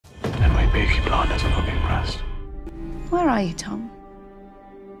Blinders will look impressed. Where are you, Tom?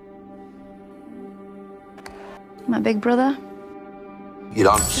 My big brother? You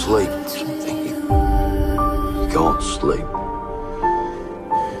don't sleep. You can't sleep.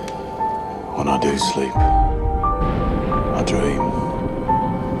 When I do sleep, I dream.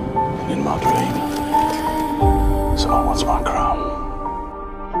 And in my dream, someone wants my crown.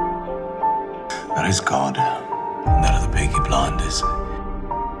 That is God, and that are the Peaky Blinders.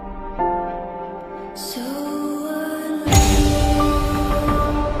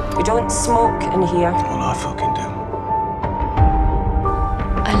 You don't smoke in here. Well, I fucking do.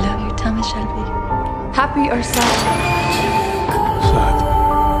 I love you, Tommee Shelby. Happy or sad? Sad.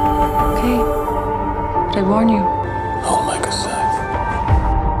 Okay. But I warn you, I'll make us sad.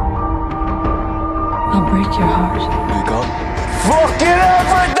 I'll break your heart. You got Fucking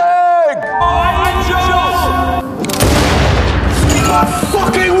everything! My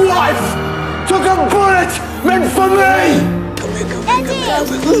fucking wife took a bullet meant for me!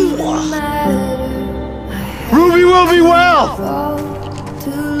 Ruby will be well!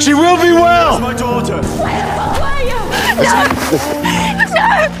 She will be well! my daughter! Where the fuck were you? No! No!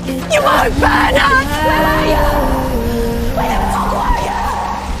 You won't burn us! Where are you? Where the fuck were you?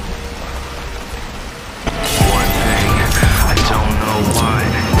 One thing, I don't know why.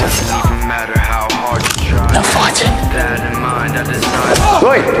 Doesn't even matter how hard you try. No fighting. That in mind, I decided to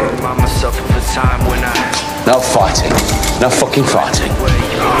Wait! remind myself of a time when I No fighting. No fucking fighting.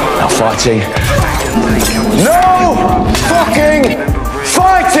 No fighting. No fucking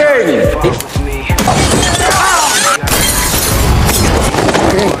fighting!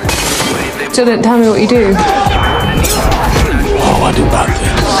 So don't tell me what you do. Oh, I do bad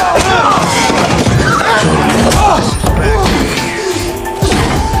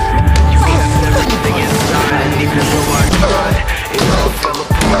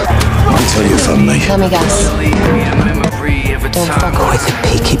Until you from me. Let me guess. Don't fuck with the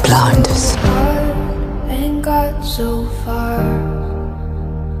Peaky Blinders. And got so far,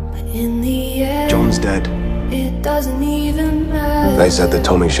 but in the end, John's dead. it doesn't even matter. They said that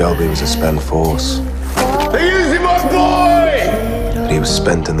Tommee Shelby was a spent force. They're using my boy! But he was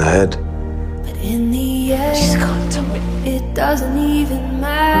spent in the head. But in the end, She's gone, Tommee. it doesn't even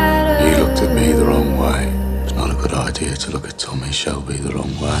matter. You looked at me the wrong way. It's not a good idea to look at Tommee Shelby the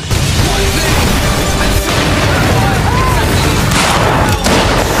wrong way.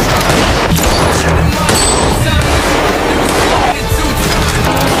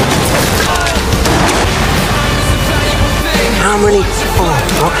 How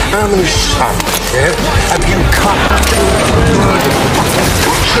many sons have you cut?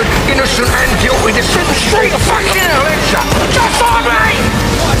 Innocent and guilty to sit straight fucking hell, ain't ya? Just on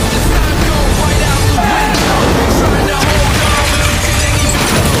me!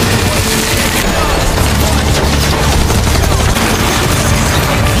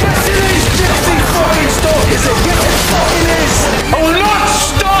 Yes, it is, Gypsy fucking stock, is it? Yes, it fucking is! I will not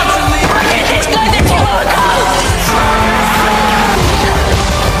stop! It's going to kill our ghost!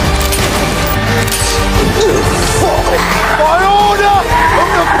 By order of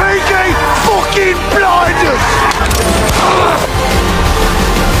the Peaky fucking Blinders!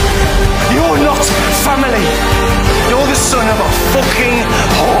 You're not family. You're the son of a fucking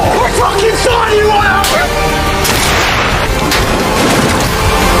whore. What fucking side you want?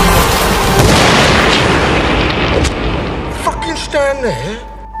 Fucking stand there.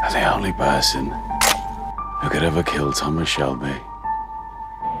 And the only person who could ever kill Tommee Shelby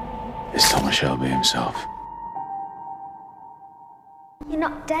is Tommee Shelby himself. You're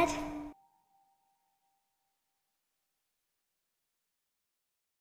not dead.